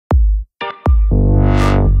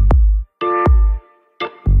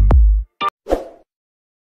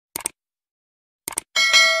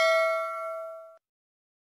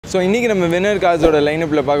So இன்றைக்கி நம்ம winner கார்ஸோட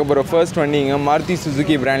லைனப்பில் பார்க்க போகிற ஃபர்ஸ்ட் வண்டிங்க மாருதி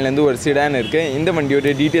சுசுகி பிராண்ட்லேருந்து ஒரு சிடான் இருக்குது. இந்த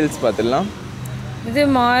வண்டியோட டீட்டெயில்ஸ் பார்த்துடலாம். இது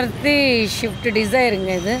மாருதி ஷிஃப்ட்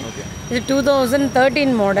டிசைருங்க. இது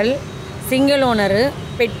 2013 model, single owner,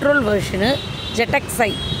 petrol version,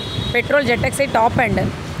 ஜெட்டக்ஸை petrol ஜெட்டக்ஸை top hand.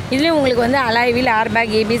 இதுலேயும் உங்களுக்கு வந்து alloy wheel, air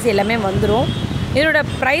bag, ABC எல்லாமே வந்துடும். இதோட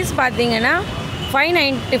ப்ரைஸ் பார்த்தீங்கன்னா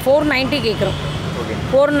 490 கேட்குறோம்.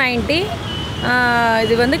 490.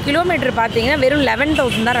 இது வந்து கிலோமீட்டர் பார்த்தீங்கன்னா வெறும்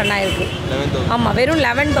 11,000 தான் ரன் ஆகிருக்கு. ஆமாம், வெறும்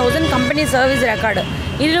 11,000 கம்பெனி சர்வீஸ் ரெக்கார்டு.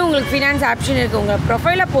 இதில் உங்களுக்கு ஃபினான்ஸ் ஆப்ஷன் இருக்குது. உங்கள்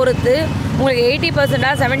ப்ரொஃபைலை பொறுத்து உங்களுக்கு 80%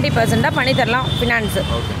 70% பண்ணி தரலாம் ஃபினான்ஸு.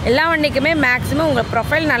 எல்லா வண்டிக்குமே மேக்ஸிமம் உங்கள்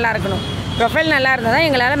ப்ரொஃபைல் நல்லா இருக்கணும். ப்ரொஃபைல் நல்லா இருந்தால் தான்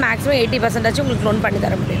எங்களால் மேக்ஸிமம் 80% உங்களுக்கு லோன் பண்ணி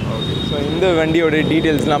தர முடியும். ஸோ இந்த வண்டியோட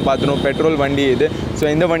டீட்டெயில்ஸ்லாம் பார்த்துட்டோம். பெட்ரோல் வண்டி இது. ஸோ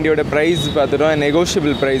இந்த வண்டியோட ப்ரைஸ் பார்த்துட்டோம்,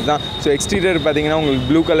 நெகோஷியபிள் ப்ரைஸ் தான். ஸோ எக்ஸ்டீரியர் பார்த்தீங்கன்னா உங்களுக்கு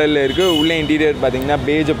ப்ளூ கலரில் இருக்குது, உள்ளே இன்டீரியர் பார்த்தீங்கன்னா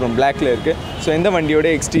பேஜ் அப்புறம் பிளாக்ல இருக்குது. ஸோ இந்த வண்டியோட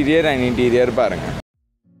எக்ஸ்டீரியர் அண்ட் இன்டீரியர் பாருங்கள்.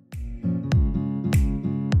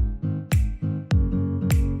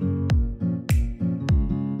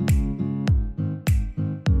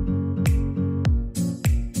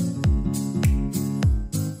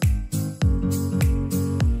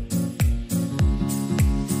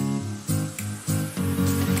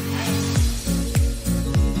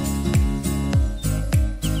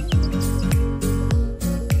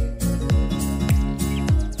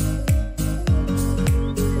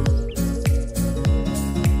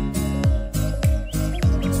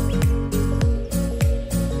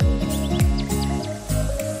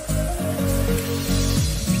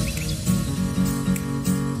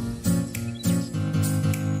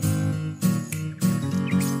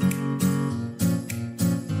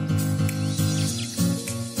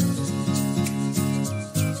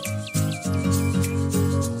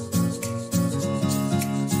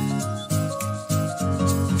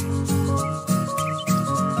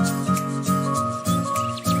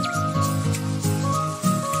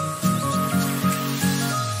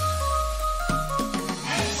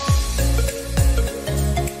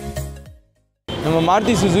 நம்ம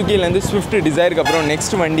மாருதி சுசுகிலேருந்து ஸ்விஃப்ட் டிசைருக்கு அப்புறம்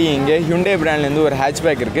நெக்ஸ்ட் வண்டி இங்கே ஹுண்டாய் பிராண்ட்லேருந்து ஒரு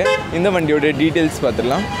ஹேட்ச்பேக் இருக்குது. இந்த வண்டியோட டீட்டெயில்ஸ்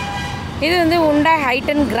பார்த்துடலாம். இது வந்து ஹுண்டாய்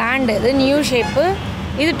ஹைட்டன் கிராண்ட். இது நியூ ஷேப்பு.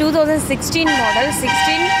 இது 2016 model,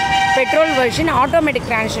 16 petrol version, automatic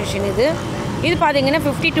transmission. இது பார்த்தீங்கன்னா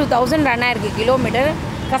 52,000 ரன் ஆயிருக்கு கிலோமீட்டர்.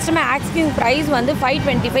 கஸ்டமர் ஆக்ஸ்கிங் ப்ரைஸ் வந்து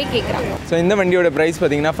 525 கேட்குறாங்க. ஸோ இந்த வண்டியோட ப்ரைஸ்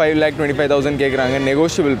பார்த்தீங்கன்னா 5,25,000 கேட்குறாங்க.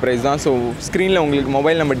 நெகோஷியபிள் ப்ரைஸ் தான். ஸோ ஸ்க்ரீனில் உங்களுக்கு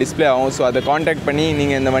மொபைல் நம்பர் டிஸ்பிளே ஆகும். ஸோ அதை காண்டாக்ட் பண்ணி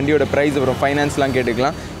நீங்கள் இந்த வண்டியோட ப்ரைஸ் அப்புறம் ஃபைனான்ஸ்லாம்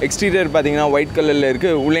கேட்டுக்கலாம். எக்ஸ்டீரியர் பார்த்தீங்கன்னா ஒயிட் கலரில்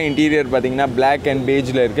இருக்குது, உள்ளே இன்டீரியர் பார்த்தீங்கன்னா பிளாக் அண்ட்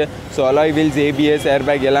பேஜில் இருக்குது. So alloy wheels, ABS, air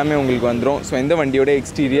bag எல்லாமே உங்களுக்கு வந்துடும். ஸோ இந்த வண்டியோட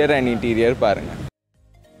எக்ஸ்டீரியர் அண்ட் இன்டீரியர் பாருங்கள்.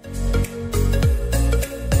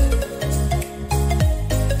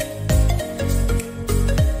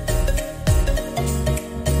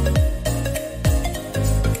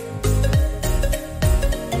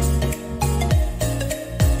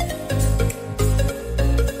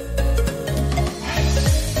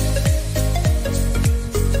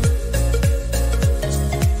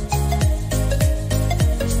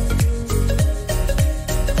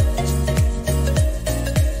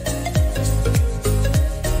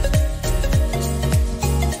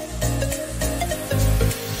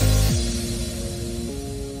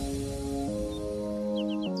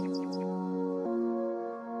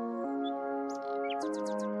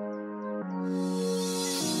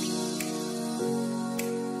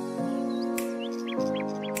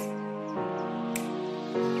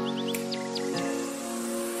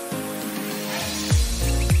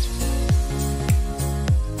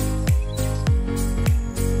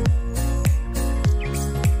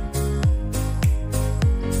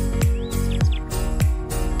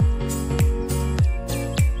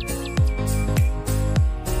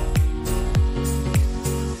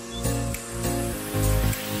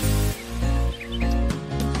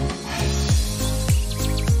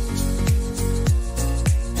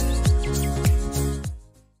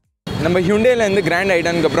 நம்ம ஹுண்டாயிலேருந்து கிராண்ட்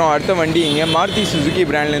ஐட்டனுக்கு அப்புறம் அடுத்த வண்டி இங்கே மாருதி சுசுகி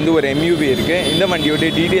பிராண்ட்லேருந்து ஒரு எம்யூவி இருக்குது. இந்த வண்டியோட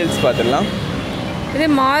டீட்டெயில்ஸ் பார்த்துடலாம். இது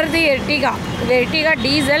மாருதி எர்டிகா. இது எர்டிகா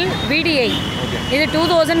டீசல் VDI. இது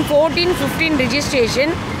 2014-15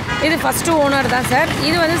 ரிஜிஸ்ட்ரேஷன். இது ஃபஸ்ட்டு ஓனர் தான் சார்.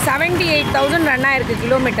 இது வந்து 78,000 ரன் ஆயிருக்கு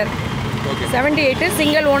கிலோமீட்டர். 78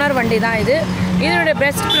 சிங்கிள் ஓனர் வண்டி தான் இது. இதோட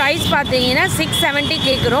பெஸ்ட் ப்ரைஸ் பார்த்தீங்கன்னா 670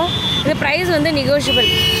 கேட்குறோம். இது ப்ரைஸ் வந்து நெகோஷியபிள்.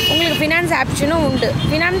 உங்களுக்கு ஃபினான்ஸ் ஆப்ஷனும் உண்டு.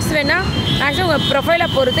 ஃபினான்ஸ் வேணால் மேக்ஸிமம் உங்கள் ப்ரொஃபைலை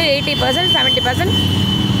பொறுத்து 80% 70%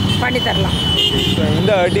 பண்ணி தரலாம். ஸோ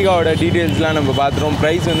இந்த Ertigaவோட டீட்டெயில்ஸ்லாம் நம்ம பார்த்துறோம்.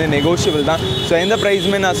 ப்ரைஸ் வந்து நெகோஷியபிள் தான். ஸோ எந்த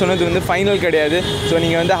ப்ரைஸுமே நான் சொன்னது வந்து ஃபைனல் கிடையாது. ஸோ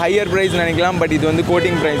நீங்கள் வந்து ஹையர் ப்ரைஸ் நினைக்கலாம், பட் இது வந்து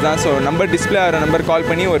கோட்டிங் ப்ரைஸ் தான். ஸோ நம்பர் டிஸ்பிளே ஆகிற நம்பர் கால்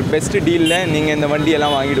பண்ணி ஒரு பெஸ்ட் டீலில் நீங்கள் இந்த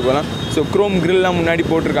வண்டியெல்லாம் வாங்கிட்டு போகலாம். ஸோ க்ரோம் கிரில்லாம் முன்னாடி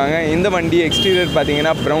போட்டிருக்காங்க. இந்த வண்டி எக்ஸ்டீரியர்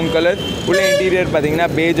பார்த்தீங்கன்னா ப்ரௌன் கலர், உள்ள இன்டீரியர் பார்த்தீங்கன்னா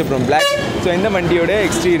பேஜ் அப்புறம் பிளாக். ஸோ இந்த வண்டியோட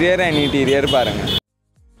எக்ஸ்டீரியர் அண்ட் இன்டீரியர் பாருங்கள்.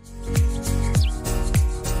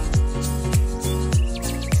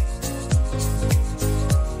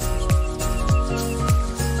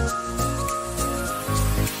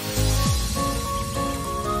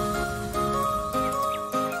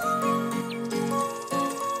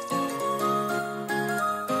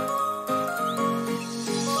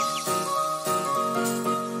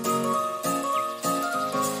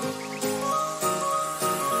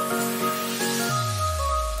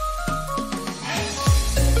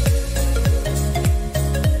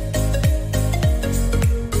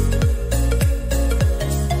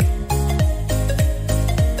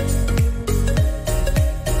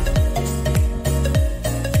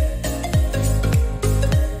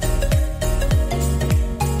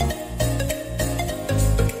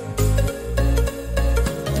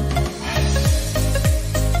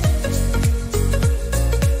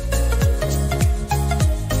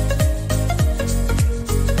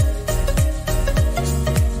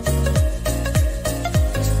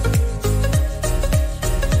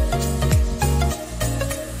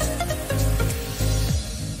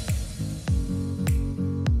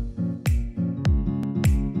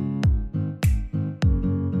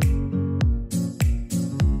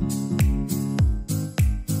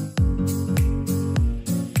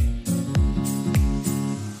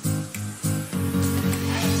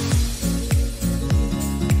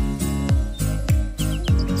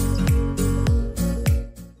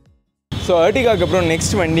 ஸோ Ertigaக்கு அப்புறம்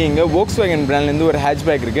நெக்ஸ்ட் வண்டி இங்கே Volkswagen பிராண்ட்லேருந்து ஒரு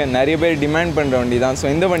ஹேட்ச்பேக் இருக்குது. நிறைய பேர் டிமாண்ட் பண்ணுற வண்டி தான். ஸோ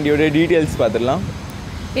இந்த வண்டியோட டீட்டெயில்ஸ் பார்த்துடலாம்.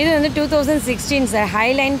 இது வந்து 2016 sir,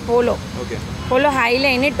 Highline polo. Okay, polo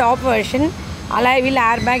Highline top version, அலாய்வில்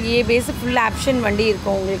airbag, ABS full option வண்டி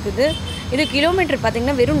இருக்கும் உங்களுக்கு. இது கிலோமீட்டர்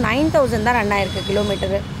பார்த்திங்கன்னா வெறும் 9000 தான் ரன் ஆயிருக்கு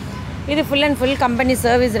கிலோமீட்டரு. இது full and full company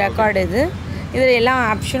service record. இதில் எல்லா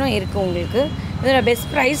ஆப்ஷனும் இருக்குது உங்களுக்கு. இதோட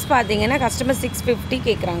பெஸ்ட் ப்ரைஸ் பார்த்தீங்கன்னா கஸ்டமர் 650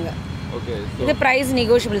 கேட்குறாங்க. ஓகே, இது ப்ரைஸ்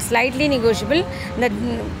நெகோஷியபிள், ஸ்லைட்லி நெகோஷியபிள். இந்த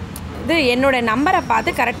இது என்னோட நம்பரை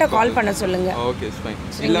பார்த்து கரெக்டாக கால் பண்ண சொல்லுங்கள். Okay fine.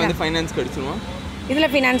 இதில் வந்து ஃபைனான்ஸ் கிடைச்சிருமா? இதில்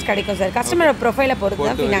ஃபினான்ஸ் கிடைக்கும் சார், கஸ்டமரோட ப்ரொஃபைலை பொறுத்து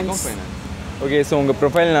தான் ஃபினான்ஸ். ஓகே, ஸோ உங்கள்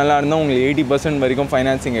ப்ரொஃபைல் நல்லா இருந்தால் உங்களுக்கு 80% வரைக்கும்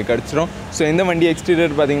ஃபைனான்ஸ் இங்கே கிடச்சிரும். ஸோ இந்த வண்டி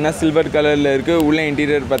எக்ஸ்டீரியர் பார்த்தீங்கன்னா சில்வர் கலரில் இருக்குது, உள்ள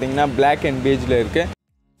இன்டீரியர் பார்த்தீங்கன்னா பிளாக் அண்ட் பேஜில் இருக்குது.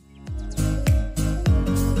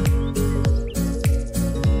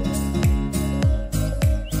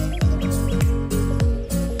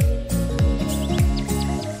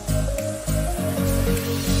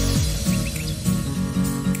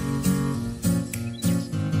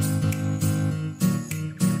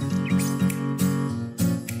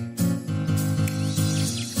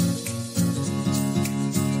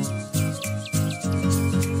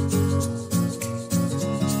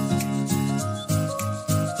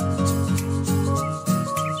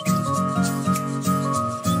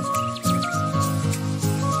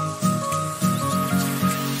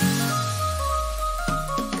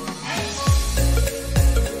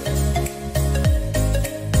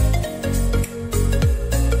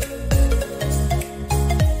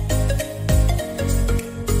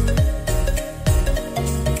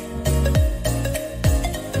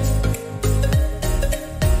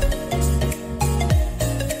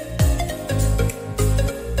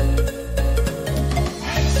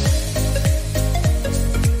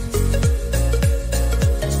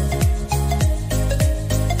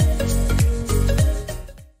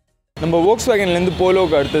 நம்ம Volkswagenலேருந்து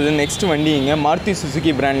போலோக்கு அடுத்தது நெக்ஸ்ட் வண்டி இங்கே மாருதி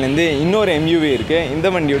சுசுகி பிராண்ட்லேருந்து இன்னொரு MUV இருக்குது. இந்த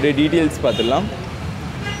வண்டியோட டீட்டெயில்ஸ் பார்த்துடலாம்.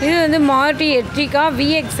 இது வந்து மாருதி Ertiga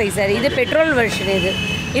VXi சார். இது பெட்ரோல் வெர்ஷன்.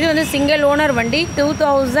 இது வந்து சிங்கிள் ஓனர் வண்டி,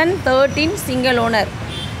 2013 சிங்கிள் ஓனர்.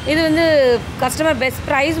 இது வந்து கஸ்டமர் பெஸ்ட்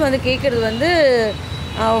ப்ரைஸ் வந்து கேட்குறது வந்து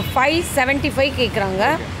 575 கேட்குறாங்க.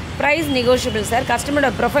 Price negotiable sir.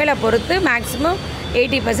 கஸ்டமரோட ப்ரொஃபைலை பொறுத்து மேக்ஸிமம்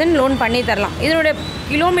 80% லோன் பண்ணி தரலாம். இதனோட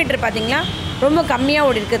கிலோமீட்டர் பார்த்திங்கன்னா ரொம்ப கம்மியாக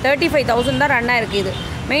ஓடி இருக்குது, 35,000 தான் ரன் ஆயிருக்கு.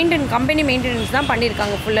 இது கம்பெனி மெயின்டெனன்ஸ் தான்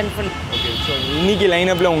பண்ணியிருக்காங்க full and full. Okay, so இன்றைக்கி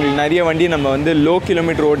லைனப்பில் உங்களுக்கு நிறைய வண்டி நம்ம வந்து லோ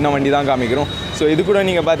கிலோமீட்டர் ஓடின வண்டி தான் காமிக்கிறோம். ஸோ இது கூட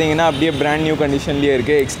நீங்கள் பார்த்தீங்கன்னா அப்படியே பிராண்ட் நியூ கண்டிஷன்லேயே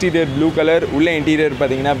இருக்குது. எக்ஸ்டீரியர் ப்ளூ கலர், உள்ள இன்டீரியர்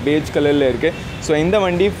பார்த்தீங்கன்னா பேஜ் கலரில் இருக்குது. ஸோ இந்த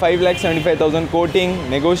வண்டி 5,75,000 கோட்டிங்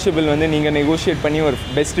நெகோஷியபிள். வந்து நீங்கள் நெகோஷியேட் பண்ணி ஒரு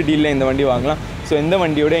பெஸ்ட் டீலில் இந்த வண்டி வாங்கலாம். ஸோ இந்த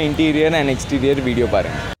வண்டியோட இன்டீரியர் அண்ட் எக்ஸ்டீரியர் வீடியோ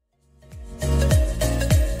பாருங்கள்.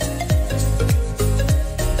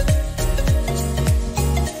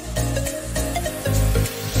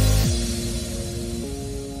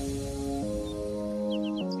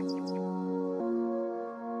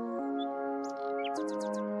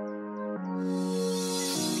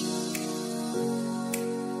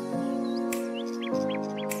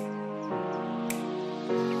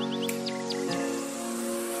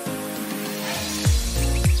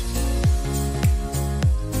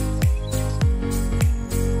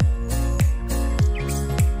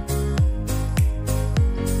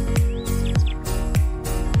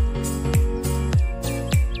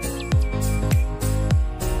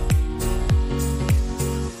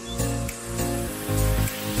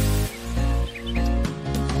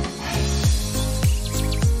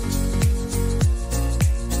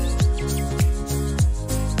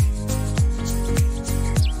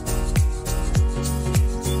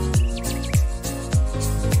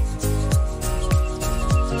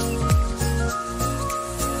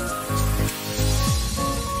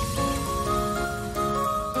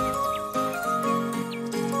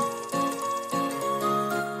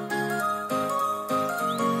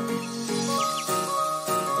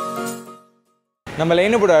 நம்ம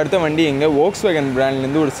லைனப்போட அடுத்த வண்டி எங்கே Volkswagen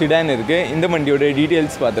பிராண்ட்லேருந்து ஒரு சிடான் இருக்குது. இந்த வண்டியோட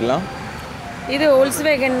டீட்டெயில்ஸ் பார்த்துடலாம். இது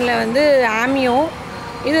Volkswagenல வந்து ஆமியோ,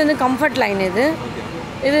 இது வந்து கம்ஃபர்ட் லைன்.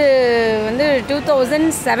 இது வந்து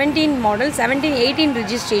 2017 மாடல், 17-18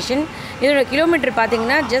 ரிஜிஸ்ட்ரேஷன். இதோட கிலோமீட்டர்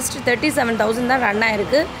பார்த்தீங்கன்னா ஜஸ்ட் 37,000 தான் ரன்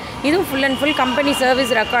ஆயிருக்கு. இதுவும் full and full company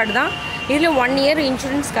service record தான். இதில் 1 இயர்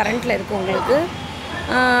இன்சூரன்ஸ் கரண்ட்டில் இருக்குது உங்களுக்கு.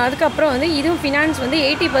 அதுக்கப்புறம் வந்து இதுவும் ஃபினான்ஸ் வந்து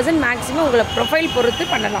 80% மேக்ஸிமம் உங்களை ப்ரொஃபைல் பொறுத்து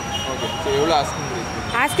பண்ணலாம்.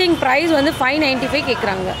 ஆஸ்கிங் ப்ரைஸ் வந்து 595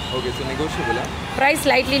 கேட்குறாங்க. Price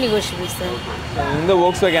slightly negotiable sir. இந்த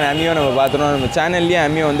Volkswagen ஆமியோ நம்ம பார்த்துறோம். நம்ம சேனல்லேயே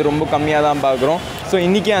ஆமியோ வந்து ரொம்ப கம்மியாக தான் பார்க்குறோம். ஸோ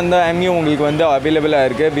இன்றைக்கி அந்த ஆமியோ உங்களுக்கு வந்து அவைலபிளாக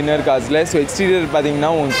இருக்குது வின்னர் காசில். ஸோ எக்ஸ்டீரியர்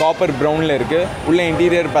பார்த்தீங்கன்னா உங்களுக்கு காப்பர் ப்ரௌனில் இருக்குது. உள்ள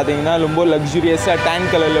இன்டீரியர் பார்த்தீங்கன்னா ரொம்ப லக்ஸுரியஸாக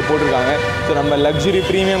டேன் கலரில் போட்டிருக்காங்க. ஸோ நம்ம லக்ஸுரி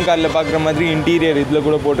ப்ரீமியம் காரில் பார்க்குற மாதிரி இன்டீரியர் இதில்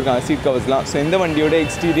கூட போட்டிருக்காங்க, சீட் கவர்ஸ்லாம். ஸோ இந்த வண்டியோட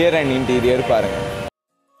எக்ஸ்டீரியர் அண்ட் இன்டீரியர் பாருங்கள்.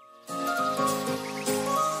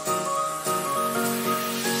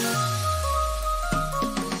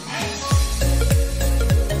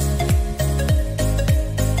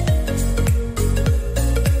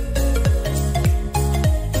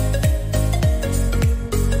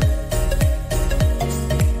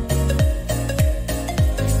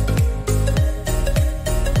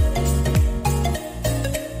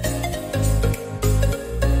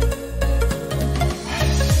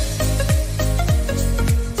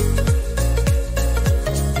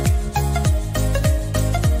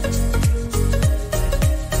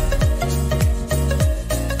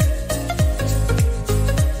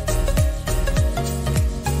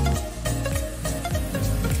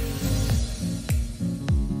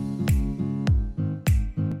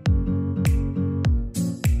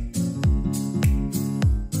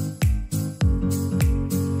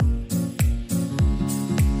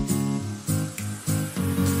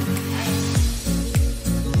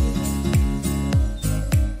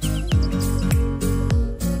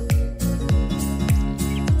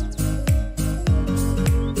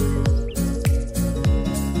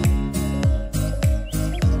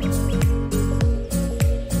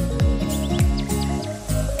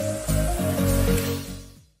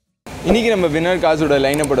 இன்றைக்கி நம்ம வின்னர் காசோட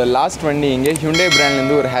லைனப்போட லாஸ்ட் வண்டி இங்கே ஹுண்டாய்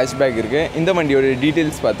பிராண்ட்லேருந்து ஒரு ஹேஷ்பேக் இருக்குது. இந்த வண்டியோட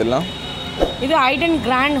டீட்டெயில்ஸ் பார்த்துடலாம். இது i10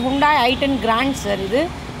 grand, Hyundai i10 grand sir.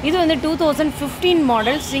 இது வந்து 2015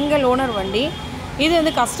 மாடல், சிங்கிள் ஓனர் வண்டி. இது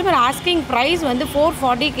வந்து கஸ்டமர் ஆஸ்கிங் ப்ரைஸ் வந்து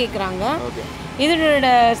 440 கேட்குறாங்க. இதோட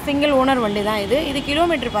சிங்கிள் ஓனர் வண்டி தான் இது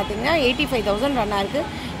கிலோமீட்டர் பார்த்தீங்கன்னா 85,000 ரன் ஆயிருக்கு.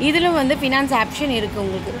 இதிலும் வந்து ஃபினான்ஸ் ஆப்ஷன் இருக்குது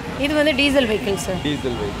உங்களுக்கு. இது வந்து diesel vehicle sir.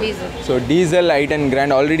 Diesel. So diesel i10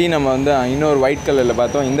 grand already நம்ம வந்து இன்னொரு ஒயிட் கலரில்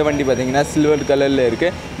பார்த்தோம். இந்த வண்டி பார்த்தீங்கன்னா சில்வர் கலரில்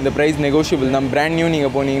இருக்குது. இந்த ப்ரைஸ் நெகோஷியபிள் தான். பிராண்ட் நியூ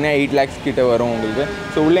நீங்கள் போனீங்கன்னா 8 lakhs கிட்ட வரும் உங்களுக்கு.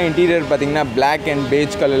 ஸோ உள்ள இன்டீரியர் பார்த்தீங்கன்னா பிளாக் அண்ட்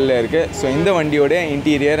பேஜ் கலரில் இருக்குது. ஸோ இந்த வண்டியோட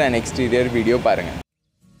இன்டீரியர் அண்ட் எக்ஸ்டீரியர் வீடியோ பாருங்கள்.